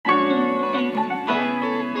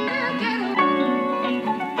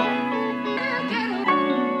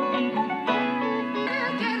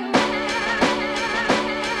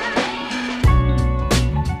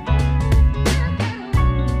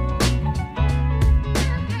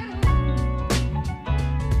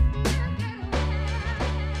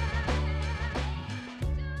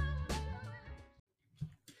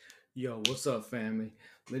Yo, what's up, family?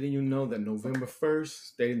 Letting you know that November 1st,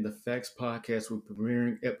 Stating the Facts podcast will be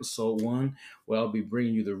premiering episode 1, where I'll be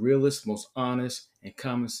bringing you the realest, most honest, and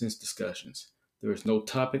common sense discussions. There is no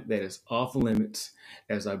topic that is off limits,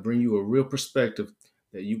 as I bring you a real perspective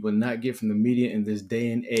that you will not get from the media in this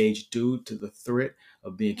day and age due to the threat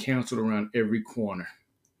of being canceled around every corner.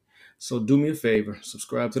 So do me a favor,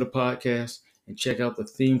 subscribe to the podcast, and check out the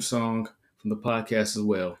theme song from the podcast as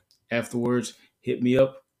well. Afterwards, hit me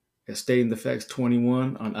up at Stating the Facts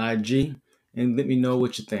 21 on IG and let me know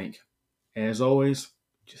what you think. As always,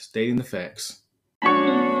 just stating the facts.